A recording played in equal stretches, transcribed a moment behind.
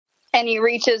and he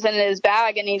reaches in his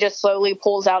bag and he just slowly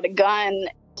pulls out a gun.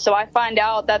 So I find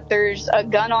out that there's a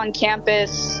gun on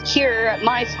campus here at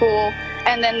my school,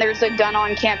 and then there's a gun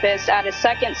on campus at a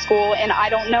second school, and I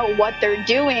don't know what they're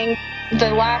doing.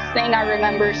 The last thing I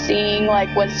remember seeing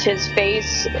was his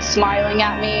face smiling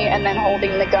at me and then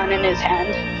holding the gun in his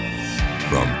hand.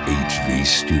 From HV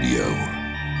Studio,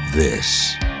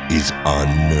 this is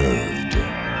Unnerved.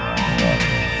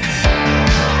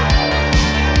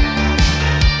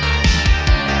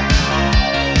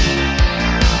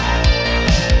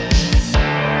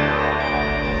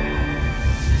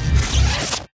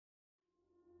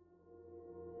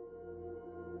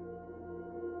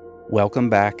 Welcome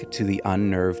back to the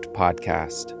Unnerved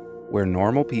podcast, where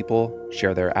normal people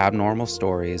share their abnormal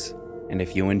stories, and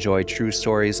if you enjoy true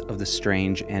stories of the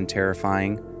strange and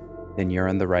terrifying, then you're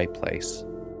in the right place.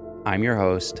 I'm your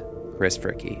host, Chris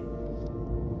Fricky.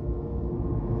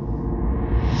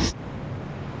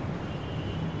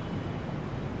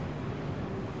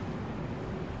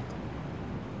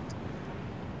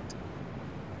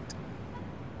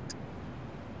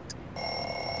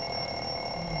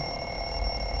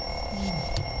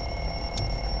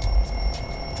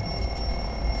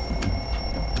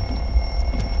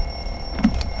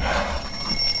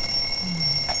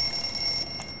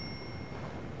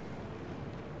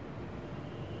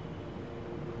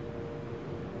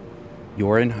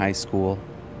 You're in high school,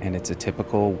 and it's a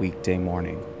typical weekday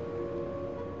morning.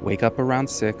 Wake up around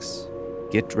 6,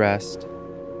 get dressed,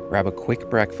 grab a quick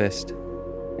breakfast,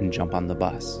 and jump on the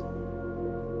bus.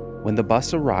 When the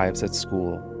bus arrives at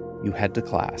school, you head to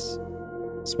class,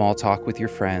 small talk with your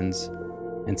friends,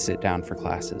 and sit down for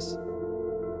classes.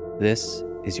 This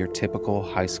is your typical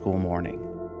high school morning.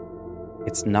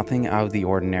 It's nothing out of the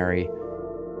ordinary,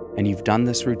 and you've done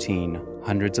this routine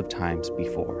hundreds of times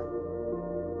before.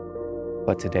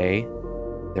 But today,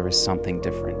 there is something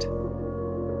different.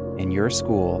 In your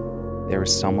school, there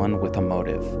is someone with a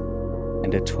motive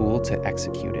and a tool to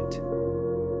execute it.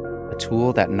 A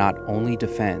tool that not only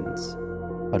defends,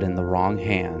 but in the wrong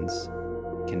hands,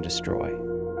 can destroy.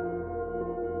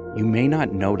 You may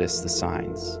not notice the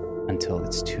signs until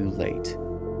it's too late.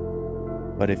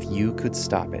 But if you could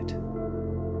stop it,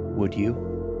 would you?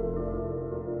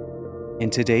 In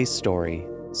today's story,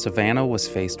 Savannah was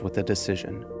faced with a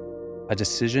decision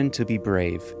to be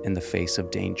brave in the face of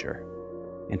danger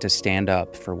and to stand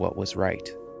up for what was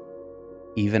right,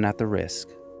 even at the risk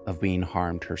of being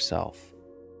harmed herself.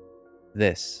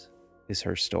 This is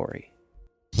her story.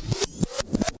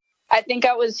 I think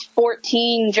I was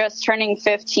 14, just turning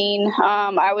 15.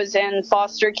 I was in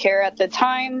foster care at the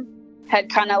time, had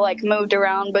kind of moved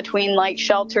around between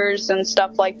shelters and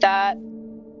stuff like that.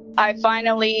 I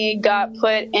finally got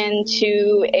put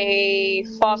into a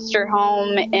foster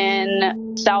home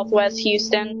in Southwest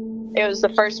Houston. It was the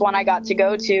first one I got to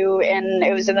go to, and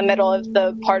it was in the middle of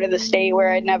the part of the state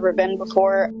where I'd never been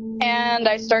before. And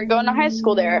I started going to high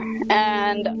school there.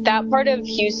 And that part of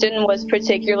Houston was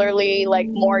particularly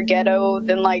more ghetto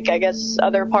than I guess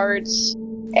other parts.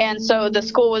 And so the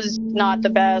school was not the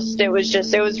best. It was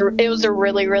a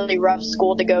really, really rough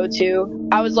school to go to.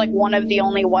 I was one of the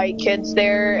only white kids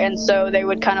there. And so they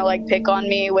would kind of pick on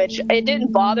me, which it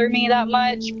didn't bother me that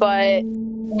much. But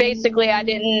basically I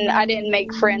didn't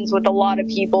make friends with a lot of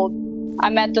people. I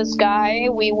met this guy.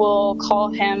 We will call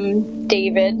him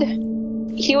David.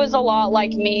 He was a lot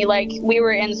like me. We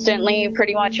were instantly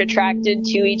pretty much attracted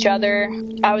to each other.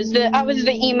 I was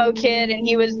the emo kid and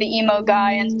he was the emo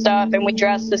guy and stuff, and we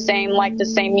dressed the same, the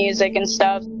same music and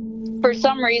stuff. For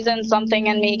some reason, something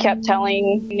in me kept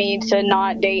telling me to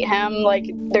not date him.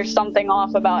 There's something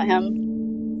off about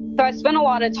him. So I spent a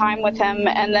lot of time with him,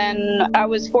 and then I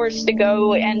was forced to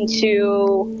go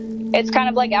into, it's kind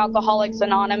of like Alcoholics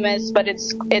Anonymous, but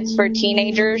it's for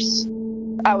teenagers.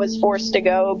 I was forced to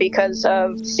go because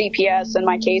of CPS and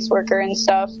my caseworker and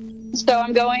stuff. So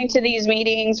I'm going to these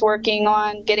meetings, working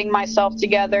on getting myself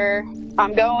together.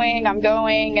 I'm going,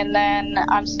 and then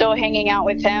I'm still hanging out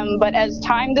with him. But as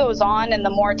time goes on and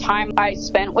the more time I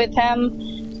spent with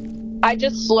him, I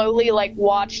just slowly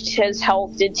watched his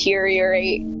health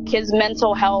deteriorate. His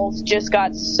mental health just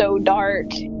got so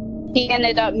dark. He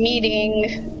ended up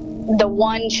meeting the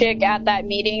one chick at that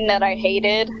meeting that I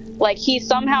hated. He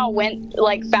somehow went,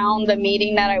 found the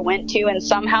meeting that I went to, and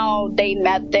somehow they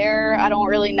met there. I don't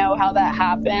really know how that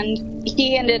happened.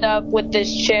 He ended up with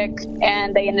this chick,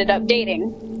 and they ended up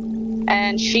dating.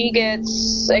 And she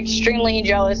gets extremely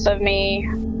jealous of me.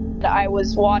 I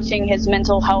was watching his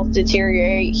mental health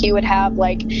deteriorate. He would have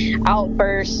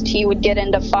outbursts. He would get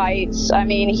into fights. I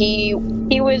mean, he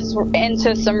was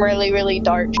into some really, really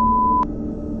dark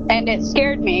And it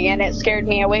scared me, and it scared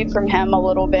me away from him a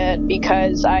little bit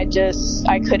because I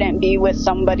couldn't be with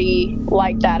somebody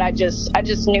like that. I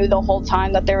just knew the whole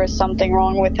time that there was something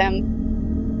wrong with him.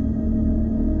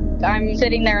 I'm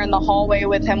sitting there in the hallway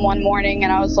with him one morning,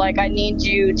 and I was like, I need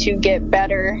you to get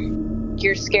better.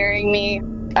 You're scaring me.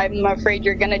 I'm afraid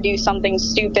you're going to do something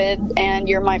stupid, and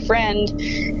you're my friend,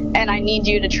 and I need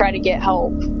you to try to get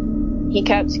help. He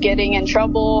kept getting in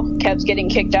trouble, kept getting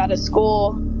kicked out of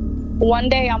school. One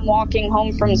day I'm walking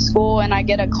home from school, and I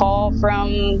get a call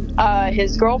from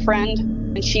his girlfriend,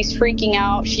 and she's freaking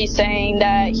out. She's saying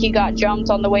that he got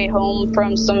jumped on the way home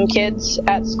from some kids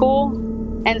at school.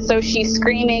 And so she's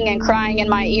screaming and crying in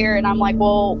my ear, and I'm like,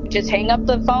 well, just hang up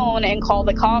the phone and call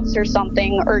the cops or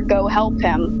something, or go help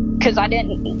him. Because I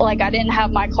didn't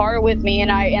have my car with me,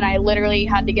 and I literally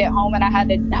had to get home, and I had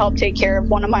to help take care of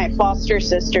one of my foster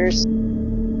sisters.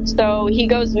 So he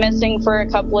goes missing for a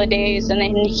couple of days, and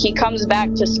then he comes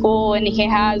back to school, and he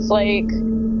has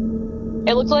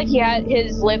it looks like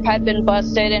his lip had been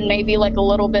busted and maybe like a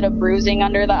little bit of bruising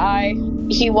under the eye.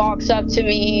 He walks up to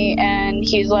me and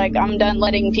he's like, I'm done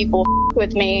letting people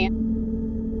with me.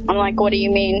 I'm like, what do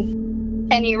you mean?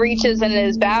 And he reaches in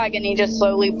his bag and he just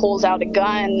slowly pulls out a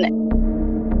gun.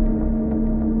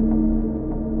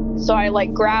 So I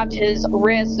grabbed his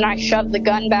wrist and I shoved the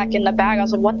gun back in the bag. I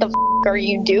was like, what the are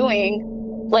you doing?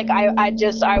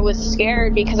 I was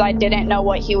scared because I didn't know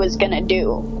what he was going to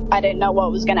do. I didn't know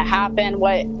what was going to happen,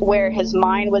 where his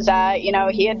mind was at.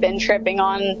 He had been tripping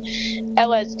on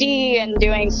LSD and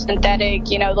doing synthetic,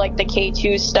 the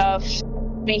K2 stuff.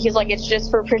 He's like, it's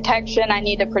just for protection. I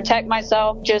need to protect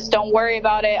myself. Just don't worry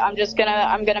about it. I'm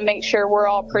going to make sure we're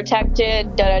all protected.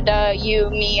 You,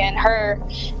 me, and her.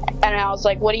 And I was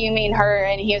like, what do you mean her?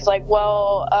 And he was like,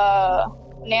 well,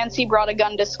 Nancy brought a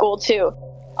gun to school too.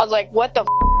 I was like, what the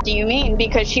do you mean?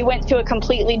 Because she went to a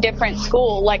completely different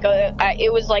school,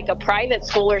 it was like a private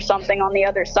school or something on the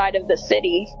other side of the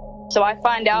city. So I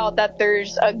find out that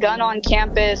there's a gun on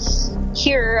campus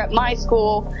here at my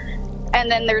school, and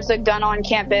then there's a gun on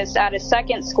campus at a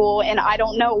second school, and I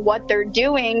don't know what they're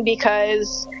doing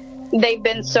because they've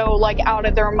been so out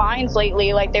of their minds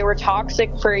lately. They were toxic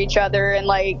for each other, and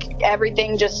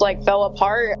everything just fell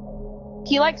apart.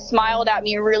 He smiled at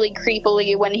me really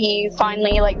creepily when he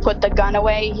finally put the gun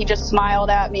away. He just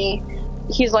smiled at me.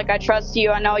 He's like, I trust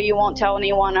you. I know you won't tell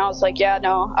anyone. I was like, yeah,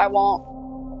 no, I won't.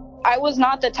 I was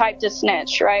not the type to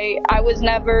snitch, right? I was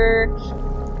never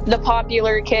the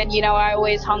popular kid. I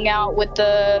always hung out with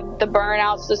the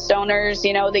burnouts, the stoners,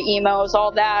 the emos,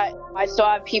 all that. I still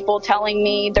have people telling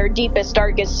me their deepest,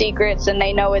 darkest secrets, and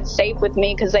they know it's safe with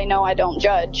me because they know I don't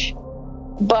judge.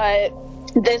 But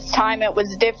this time it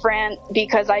was different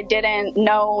because I didn't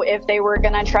know if they were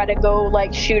going to try to go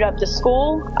shoot up the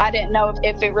school. I didn't know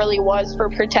if it really was for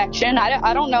protection.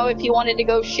 I don't know if he wanted to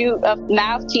go shoot a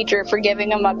math teacher for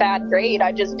giving him a bad grade.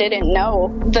 I just didn't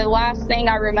know. The last thing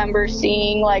I remember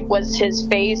seeing was his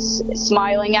face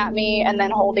smiling at me and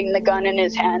then holding the gun in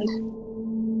his hand.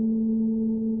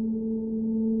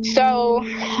 So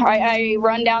I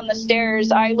run down the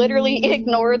stairs. I literally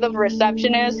ignore the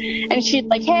receptionist, and she's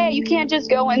like, hey, you can't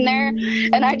just go in there.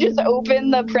 And I just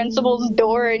open the principal's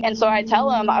door. And so I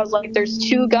tell him, I was like, there's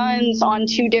 2 guns on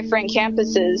 2 different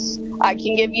campuses. I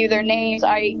can give you their names.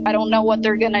 I don't know what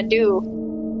they're going to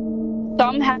do.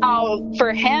 Somehow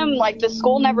for him, the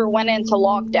school never went into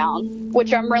lockdown,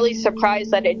 which I'm really surprised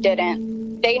that it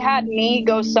didn't. They had me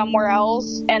go somewhere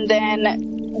else, and then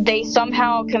they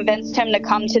somehow convinced him to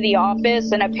come to the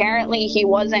office, and apparently he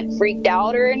wasn't freaked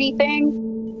out or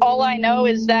anything. All I know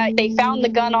is that they found the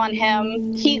gun on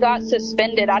him. He got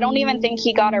suspended. I don't even think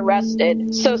he got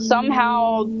arrested. So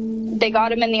somehow they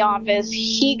got him in the office.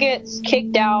 He gets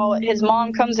kicked out. His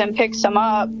mom comes and picks him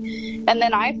up. And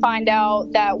then I find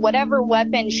out that whatever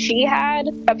weapon she had,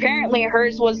 apparently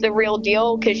hers was the real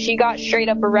deal because she got straight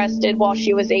up arrested while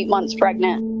she was 8 months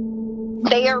pregnant.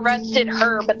 They arrested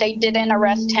her, but they didn't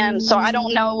arrest him. So I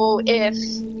don't know if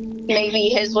maybe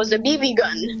his was a BB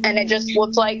gun and it just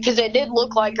looked because it did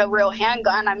look like a real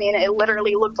handgun. I mean, it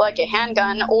literally looked like a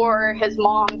handgun, or his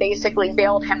mom basically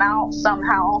bailed him out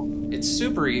somehow. It's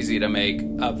super easy to make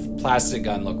a plastic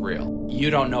gun look real. You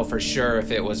don't know for sure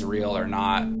if it was real or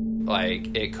not.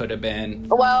 It could have been.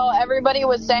 Well, everybody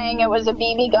was saying it was a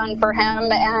BB gun for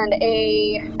him and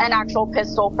an actual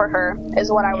pistol for her, is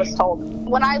what I was told.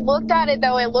 When I looked at it,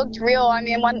 though, it looked real. I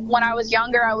mean, when I was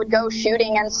younger, I would go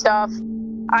shooting and stuff.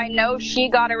 I know she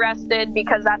got arrested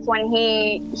because that's when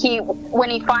when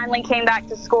he finally came back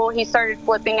to school, he started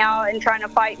flipping out and trying to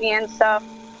fight me and stuff.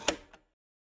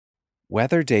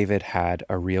 Whether David had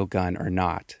a real gun or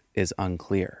not is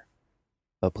unclear.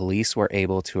 but police were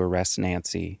able to arrest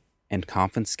Nancy and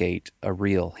confiscate a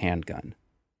real handgun.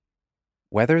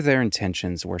 Whether their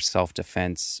intentions were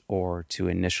self-defense or to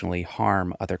initially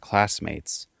harm other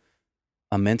classmates,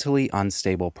 a mentally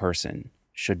unstable person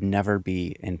should never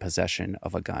be in possession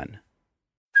of a gun.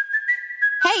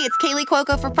 Hey, it's Kaylee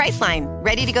Cuoco for Priceline.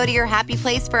 Ready to go to your happy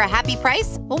place for a happy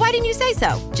price? Well, why didn't you say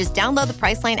so? Just download the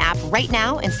Priceline app right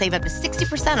now and save up to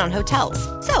 60% on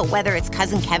hotels. So whether it's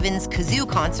Cousin Kevin's Kazoo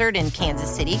Concert in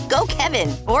Kansas City, go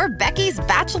Kevin, or Becky's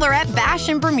Bachelorette Bash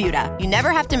in Bermuda, you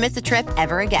never have to miss a trip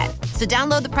ever again. So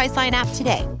download the Priceline app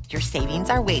today. Your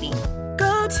savings are waiting.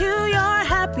 Go to your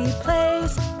happy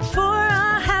place for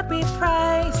a happy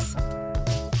price.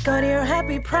 Go to your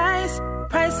happy price,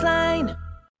 Priceline.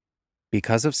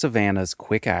 Because of Savannah's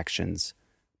quick actions,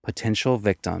 potential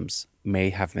victims may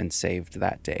have been saved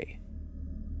that day.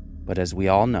 But as we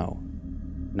all know,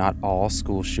 not all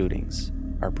school shootings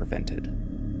are prevented.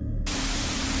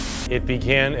 It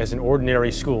began as an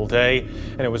ordinary school day,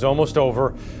 and it was almost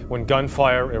over when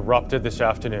gunfire erupted this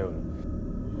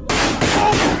afternoon.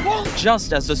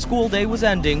 Just as the school day was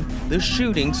ending, the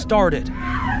shooting started.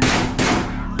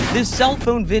 This cell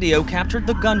phone video captured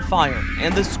the gunfire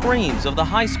and the screams of the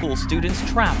high school students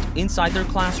trapped inside their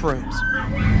classrooms.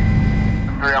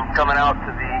 I'm coming out to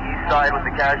the east side with the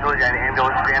casualty and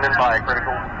ambulance standing by,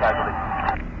 critical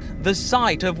casualty. The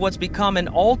sight of what's become an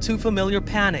all too familiar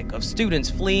panic of students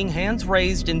fleeing hands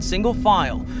raised in single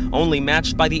file, only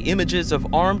matched by the images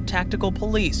of armed tactical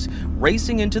police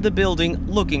racing into the building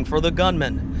looking for the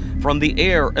gunman. From the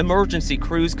air, emergency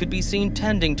crews could be seen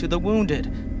tending to the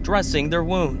wounded, dressing their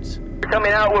wounds. We're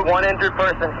coming out with one injured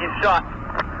person. He's shot.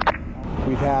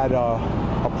 We've had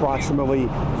approximately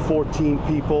 14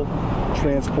 people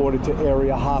transported to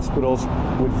area hospitals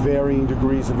with varying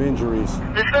degrees of injuries.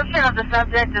 Description of the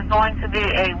subject is going to be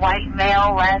a white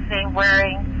male, last seen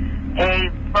wearing a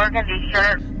burgundy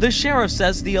shirt. The sheriff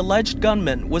says the alleged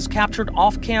gunman was captured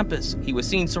off campus. He was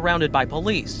seen surrounded by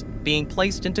police, being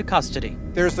placed into custody.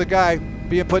 There's the guy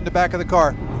being put in the back of the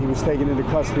car. He was taken into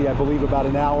custody, I believe, about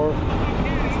an hour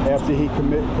after he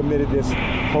committed this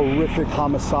horrific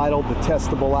homicidal,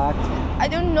 detestable act. I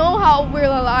don't know how we're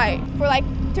alive. For like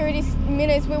 30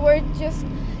 minutes, we were just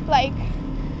like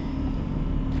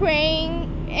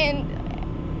praying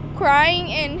and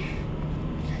crying,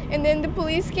 and then the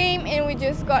police came and we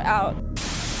just got out.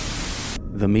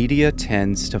 The media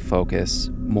tends to focus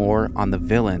more on the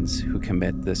villains who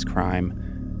commit this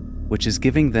crime, which is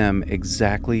giving them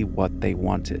exactly what they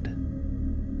wanted: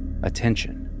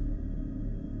 attention.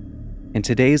 In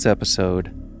today's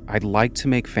episode, I'd like to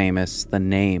make famous the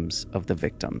names of the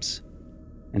victims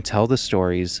and tell the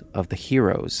stories of the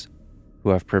heroes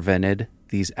who have prevented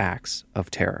these acts of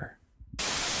terror.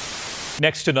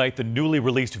 Next tonight, the newly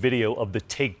released video of the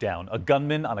takedown, a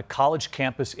gunman on a college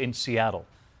campus in Seattle.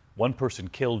 One person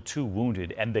killed, 2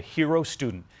 wounded, and the hero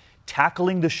student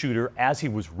tackling the shooter as he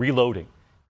was reloading.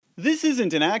 This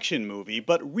isn't an action movie,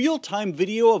 but real-time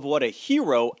video of what a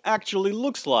hero actually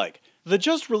looks like. The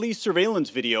just-released surveillance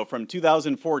video from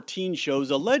 2014 shows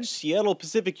alleged Seattle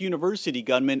Pacific University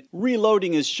gunman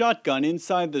reloading his shotgun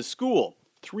inside the school.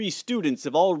 3 students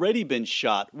have already been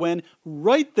shot when,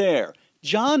 right there,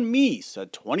 John Meese, a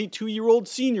 22-year-old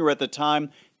senior at the time,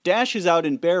 dashes out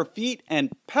in bare feet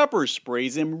and pepper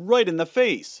sprays him right in the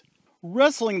face.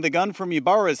 Wrestling the gun from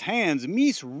Ibarra's hands,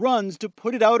 Meese runs to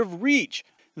put it out of reach.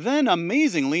 Then,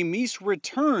 amazingly, Meese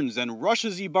returns and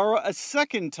rushes Ibarra a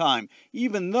second time,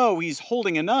 even though he's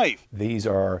holding a knife. These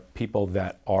are people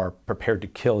that are prepared to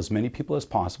kill as many people as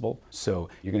possible, so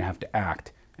you're going to have to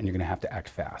act, and you're going to have to act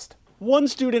fast. 1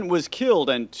 student was killed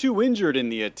and 2 injured in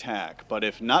the attack, but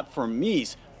if not for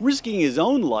Meese risking his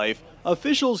own life,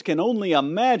 officials can only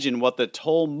imagine what the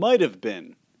toll might have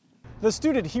been. The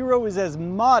student hero is as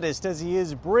modest as he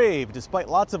is brave. Despite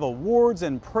lots of awards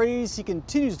and praise, he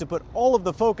continues to put all of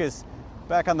the focus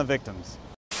back on the victims.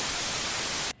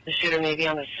 The shooter may be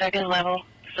on the 2nd level.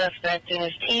 Suspect in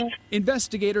his teens.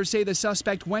 Investigators say the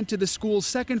suspect went to the school's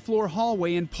 2nd floor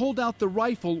hallway and pulled out the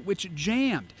rifle, which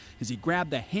jammed. As he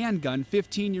grabbed the handgun,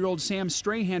 15-year-old Sam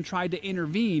Strahan tried to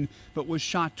intervene, but was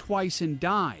shot twice and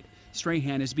died.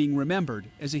 Strahan is being remembered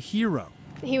as a hero.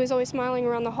 He was always smiling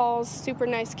around the halls, super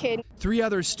nice kid. 3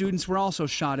 other students were also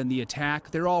shot in the attack.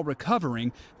 They're all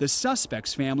recovering. The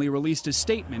suspect's family released a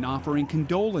statement offering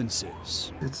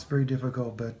condolences. It's very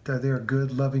difficult, but they're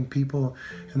good, loving people,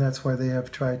 and that's why they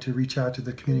have tried to reach out to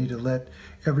the community to let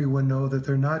everyone know that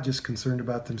they're not just concerned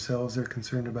about themselves, they're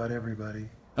concerned about everybody.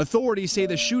 Authorities say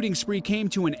the shooting spree came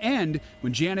to an end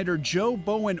when janitor Joe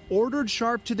Bowen ordered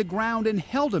Sharp to the ground and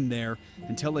held him there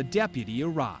until a deputy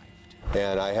arrived.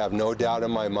 And I have no doubt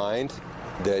in my mind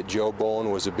that Joe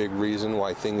Bowen was a big reason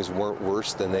why things weren't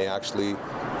worse than they actually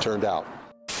turned out.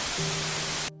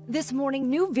 This morning,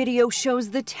 new video shows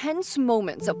the tense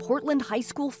moments a Portland high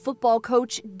school football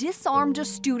coach disarmed a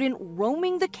student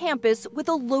roaming the campus with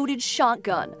a loaded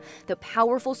shotgun. The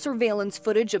powerful surveillance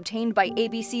footage obtained by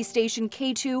ABC station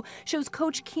K2 shows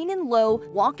Coach Keenan Lowe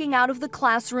walking out of the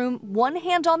classroom, one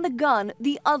hand on the gun,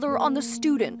 the other on the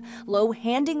student. Lowe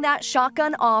handing that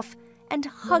shotgun off and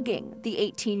hugging the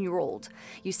 18-year-old.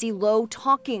 You see Lowe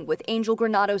talking with Angel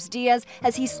Granados Diaz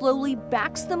as he slowly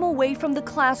backs them away from the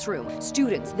classroom.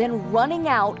 Students then running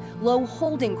out, Lowe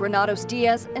holding Granados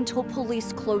Diaz until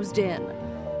police closed in.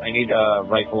 I need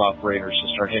rifle operators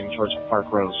to start heading towards Park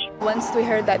Rose. Once we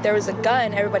heard that there was a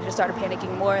gun, everybody just started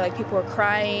panicking more. Like, people were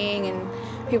crying and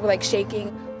people like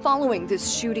shaking. Following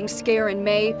this shooting scare in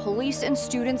May, police and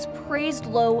students praised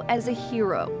Lowe as a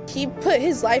hero. He put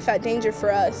his life at danger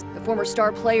for us. The former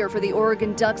star player for the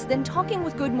Oregon Ducks then talking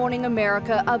with Good Morning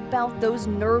America about those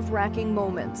nerve-wracking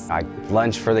moments. I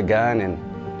lunged for the gun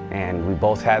and we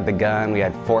both had the gun. We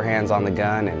had 4 hands on the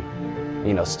gun, and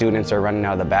you know, students are running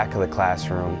out of the back of the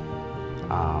classroom.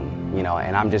 You know,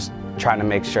 and I'm just trying to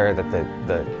make sure that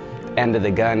the end of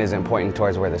the gun isn't pointing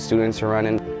towards where the students are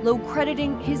running. Lowe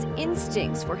crediting his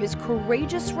instincts for his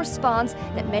courageous response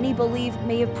that many believe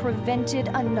may have prevented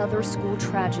another school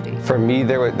tragedy. For me,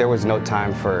 there was no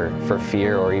time for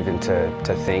fear or even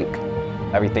to think.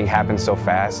 Everything happened so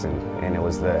fast, and it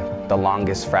was the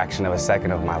longest fraction of a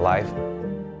second of my life.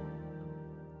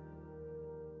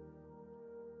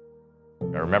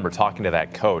 I remember talking to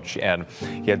that coach, and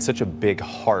he had such a big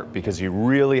heart because he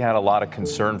really had a lot of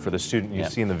concern for the student you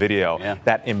see in the video.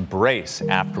 That embrace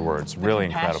afterwards, really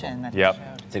incredible.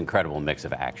 Yep. It's an incredible mix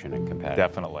of action and compassion.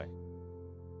 Definitely.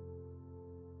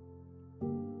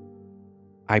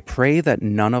 I pray that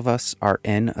none of us are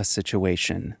in a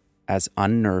situation as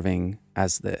unnerving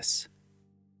as this.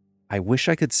 I wish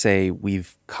I could say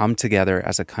we've come together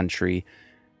as a country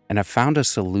and have found a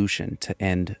solution to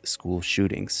end school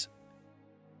shootings.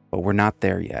 But we're not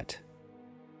there yet.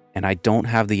 And I don't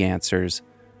have the answers,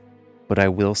 but I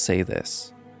will say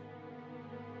this.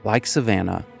 Like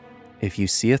Savannah, if you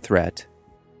see a threat,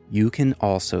 you can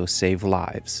also save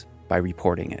lives by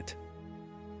reporting it.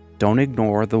 Don't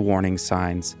ignore the warning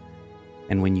signs,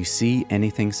 and when you see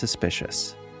anything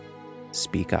suspicious,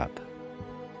 speak up.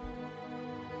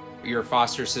 Your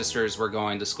foster sisters were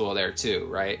going to school there too,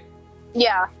 right?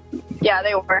 Yeah,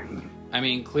 they were. I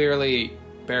mean, clearly,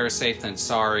 better safe than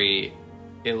sorry.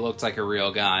 It looked like a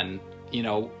real gun. You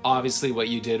know, obviously what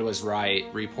you did was right,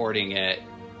 reporting it.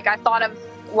 I thought of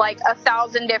like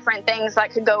 1,000 different things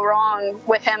that could go wrong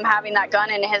with him having that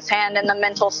gun in his hand and the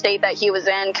mental state that he was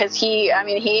in, because he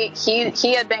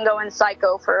had been going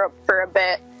psycho for a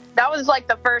bit. That was like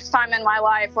the first time in my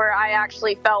life where I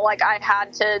actually felt like I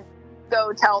had to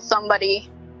go tell somebody.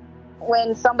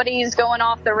 When somebody's going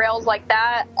off the rails like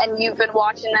that and you've been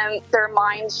watching them, their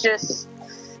minds just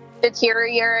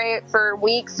deteriorate for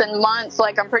weeks and months,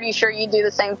 like I'm pretty sure you do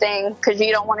the same thing, because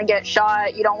you don't want to get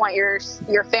shot, you don't want your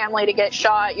family to get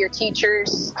shot, your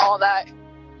teachers, all that.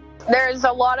 There's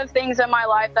a lot of things in my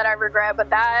life that I regret, but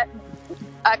that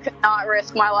I could not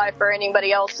risk my life for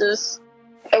anybody else's.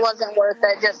 It wasn't worth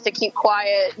it just to keep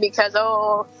quiet because,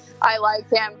 oh, I like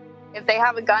him. If they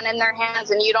have a gun in their hands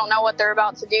and you don't know what they're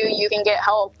about to do, you can get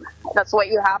help. That's what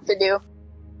you have to do.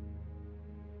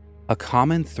 A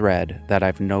common thread that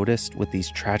I've noticed with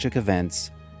these tragic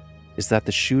events is that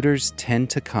the shooters tend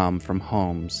to come from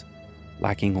homes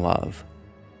lacking love.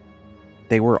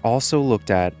 They were also looked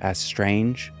at as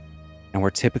strange and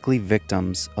were typically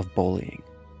victims of bullying.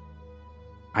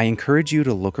 I encourage you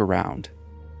to look around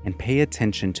and pay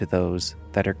attention to those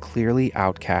that are clearly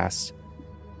outcasts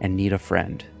and need a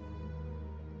friend.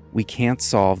 We can't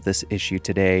solve this issue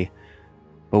today,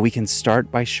 but we can start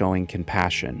by showing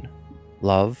compassion,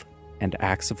 love, and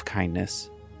acts of kindness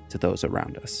to those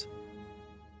around us.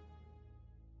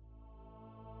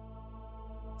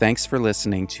 Thanks for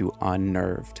listening to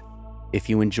Unnerved. If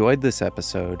you enjoyed this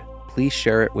episode, please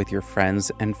share it with your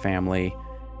friends and family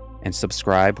and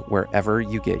subscribe wherever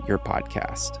you get your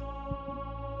podcast.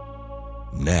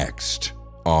 Next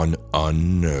on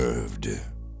Unnerved.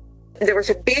 There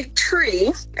was a big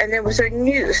tree and there was a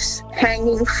noose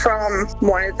hanging from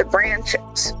one of the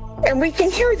branches. And we can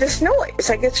hear this noise,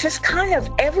 like it's just kind of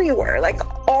everywhere, like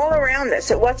all around us.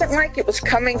 It wasn't like it was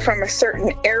coming from a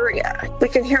certain area. We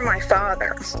can hear my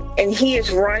father, and he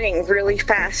is running really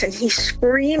fast, and he's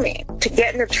screaming to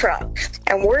get in the truck.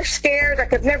 And we're scared,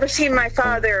 like I've never seen my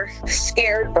father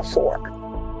scared before.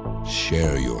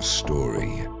 Share your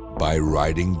story by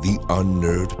writing the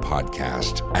Unnerved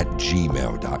Podcast at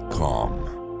gmail.com.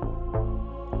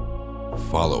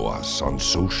 Follow us on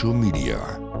social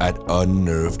media at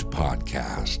Unnerved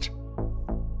Podcast.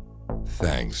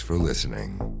 Thanks for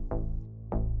listening.